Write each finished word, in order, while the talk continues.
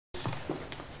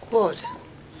What?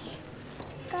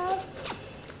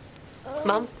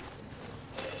 Mum?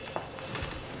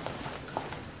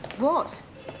 What?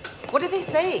 What did they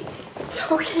say?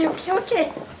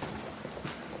 Okay.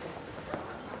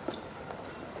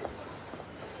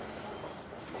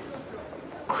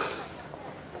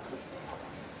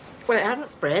 Well, it hasn't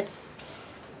spread.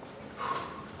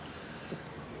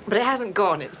 But it hasn't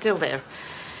gone, it's still there.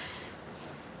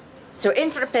 So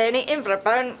in for a penny, in for a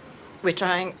pound, we're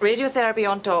trying radiotherapy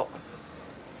on top.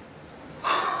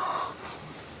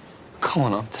 Come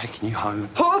on, I'm taking you home.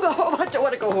 Home? I don't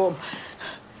want to go home.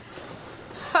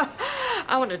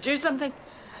 I want to do something.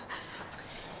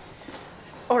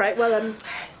 All right, well,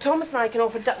 Thomas and I can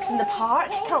offer ducks in the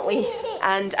park, can't we?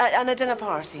 And a dinner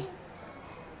party.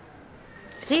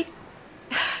 See?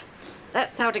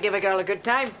 That's how to give a girl a good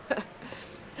time.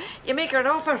 You make her an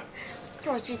offer.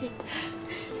 Come on, sweetie.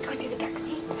 Let's go see the ducks,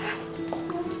 see?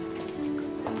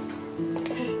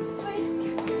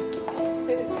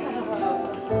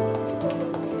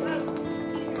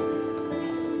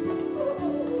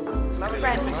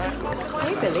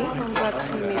 Hey, Billy. I'm glad to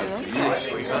see you meeting her.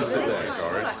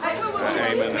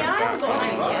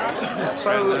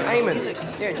 So, Eamon,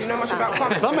 yeah, do you know much about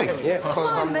plumbing? Plumbing? Yeah,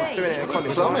 because I'm doing it at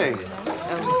college. Plumbing?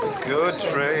 Good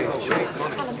trade.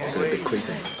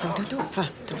 Oh, don't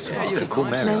fuss. Don't Yeah, you look cool,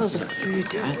 man. smell the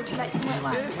food. Just stay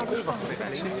away.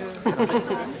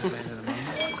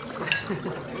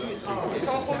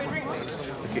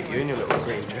 Look at you in your little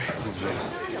green dress.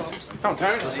 Come on,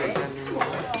 Terence.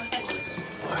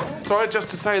 Sorry, just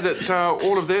to say that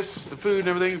all of this, the food and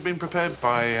everything, has been prepared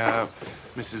by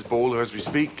Mrs. Ball, who, as we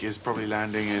speak, is probably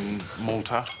landing in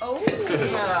Malta. Oh,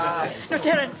 no,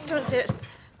 Terence, don't say it.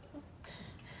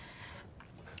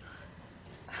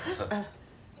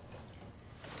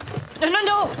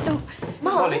 No. Mom.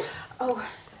 Molly. Oh,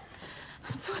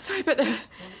 I'm so sorry, but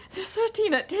there's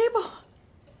 13 at table.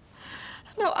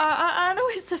 No, I know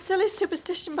it's a silly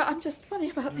superstition, but I'm just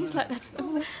funny about things like that.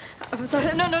 I'm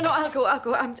sorry. No, I'll go.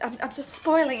 I'm just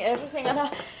spoiling everything, and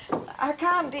I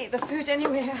can't eat the food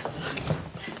anyway.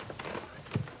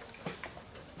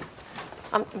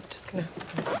 I'm just gonna...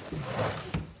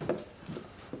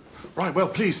 Right, well,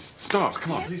 please, start.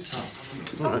 Come on, please start.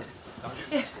 Please. All right.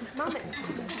 Yes, Mum,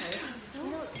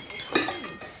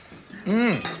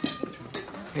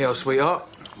 Yeah, sweetheart,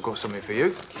 I've got something for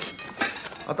you.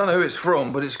 I don't know who it's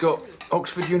from, but it's got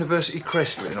Oxford University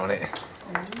crest written on it.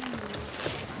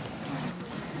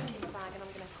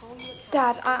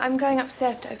 Dad, I'm going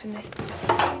upstairs to open this.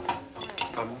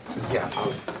 Yeah.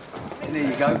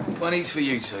 There you go. One each for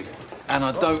you two. And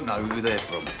I don't know who they're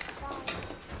from.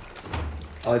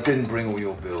 I didn't bring all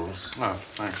your bills. Oh,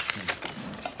 thanks.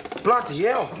 Bloody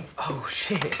hell. Oh,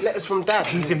 shit. Letters from Dad.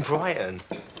 He's in Brighton.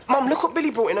 Mum, look what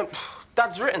Billy brought in.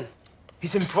 Dad's written.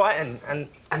 He's in Brighton, and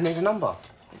there's a number.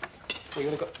 You're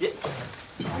gonna go... Yeah.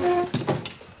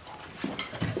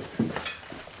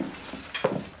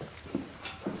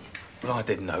 Well, I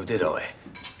didn't know, did I?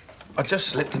 I just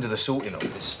slipped into the sorting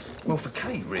office. Well, for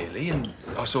Kate, really, and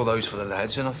I saw those for the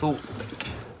lads, and I thought,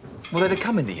 well, they'd have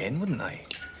come in the end, wouldn't they?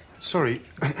 Sorry,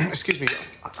 excuse me.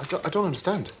 I don't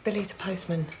understand. Billy's a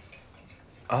postman.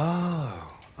 Oh,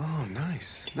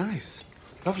 nice.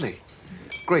 Lovely.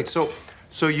 Great, so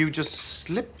you just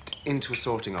slipped into a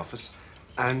sorting office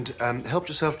and helped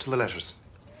yourself to the letters.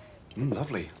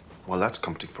 Lovely. Well, that's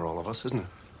comforting for all of us, isn't it?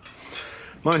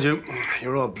 Mind you,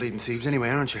 you're all bleeding thieves anyway,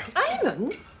 aren't you?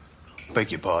 Eamon?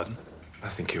 Beg your pardon? I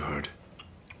think you heard.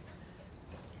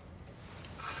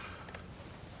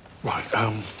 Right,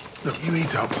 look, you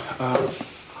eat up.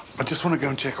 I just want to go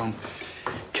and check on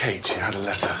Kate. She had a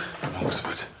letter from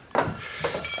Oxford.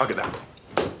 I'll get that.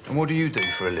 And what do you do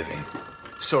for a living?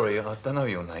 Sorry, I don't know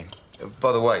your name.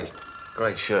 By the way,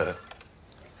 great shirt.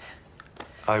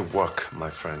 I work, my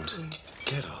friend.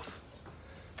 Get off.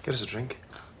 Get us a drink.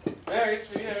 Hey, it's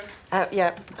for you.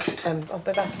 Yeah. I'll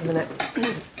be back in a minute.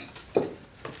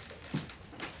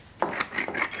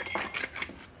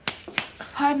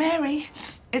 Hi, Mary.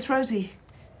 It's Rosie.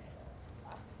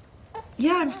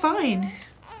 Yeah, I'm fine.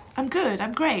 I'm good.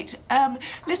 I'm great.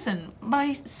 Listen,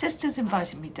 my sister's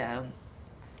invited me down.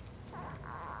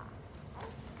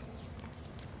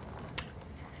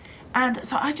 And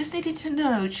so I just needed to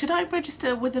know, should I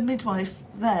register with a midwife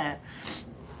there?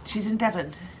 She's in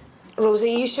Devon.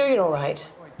 Rosie, are you sure you're all right?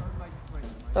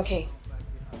 OK.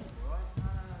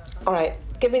 All right.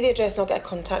 Give me the address and I'll get a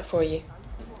contact for you.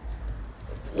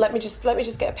 Let me just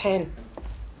get a pen.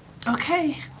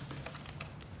 OK.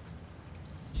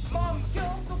 Mum, get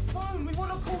off the phone. We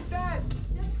want to call Dad.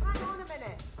 Just hang on a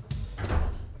minute.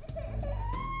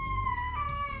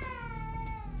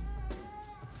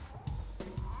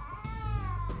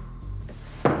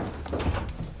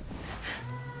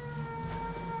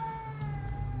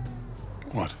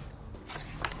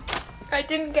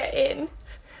 didn't get in.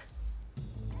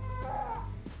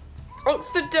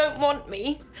 Oxford don't want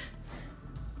me.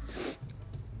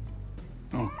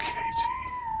 Oh, Katie.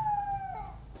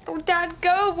 Oh, Dad,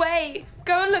 go away.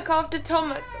 Go and look after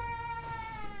Thomas.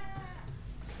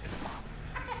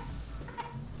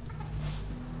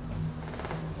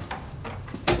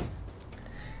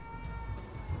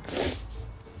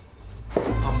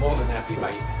 I'm more than happy,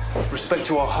 mate. Respect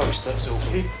to our host, that's all.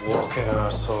 Keep walking,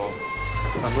 arsehole.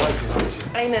 I'm right behind you.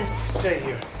 Amen. Stay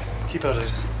here. Keep out of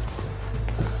this.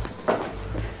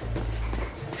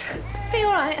 Be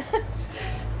all right.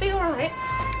 Be all right.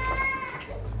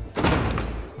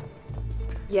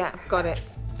 Yeah, got it.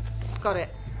 Got it.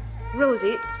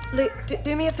 Rosie, look,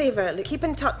 do me a favour. Look, keep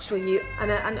in touch with you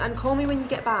and call me when you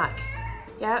get back.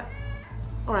 Yeah?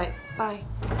 All right, bye.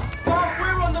 Mom,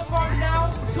 we're on the phone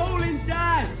now. Calling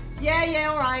Dad. Yeah,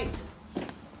 all right.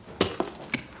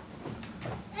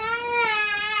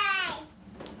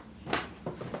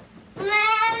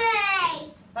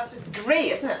 That's just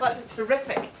great, isn't it? That's just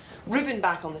terrific. Ruben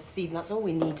back on the scene, that's all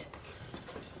we need.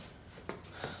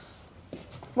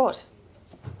 What?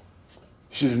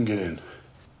 She didn't get in.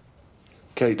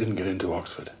 Kate didn't get into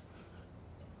Oxford.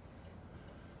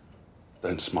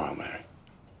 Don't smile, Mary.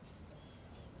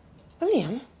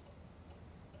 William?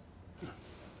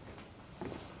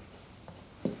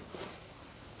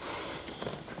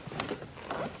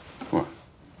 What?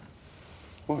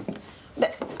 What?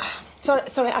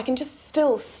 Sorry, I can just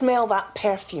still smell that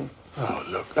perfume. Oh,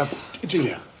 look.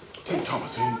 Julia, take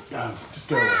Thomas and just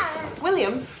go away.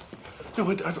 William? No,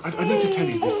 I need to tell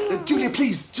you this. Julia,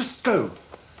 please, just go.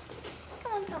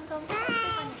 Come on, Tom Tom.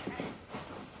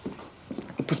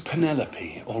 It was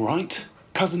Penelope, all right?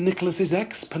 Cousin Nicholas's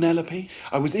ex, Penelope.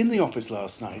 I was in the office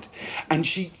last night, and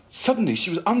she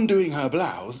was undoing her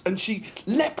blouse, and she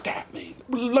leapt at me,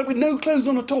 like with no clothes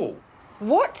on at all.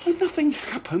 What? And nothing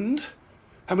happened.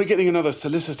 And we're getting another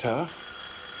solicitor.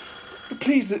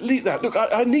 Please, leave that. Look,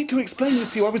 I need to explain this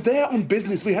to you. I was there on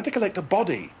business. We had to collect a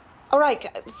body. All right,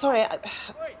 sorry.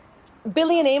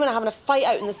 Billy and Eamon are having a fight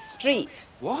out in the street.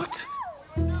 What?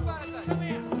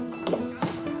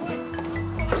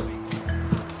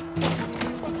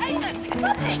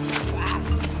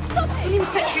 William's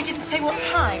secretary didn't say what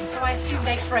time, so I assumed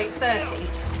 8 for 8:30.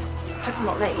 Hope I'm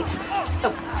not late.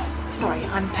 Oh, sorry,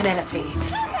 I'm Penelope.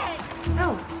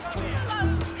 Oh.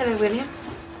 Hello, William.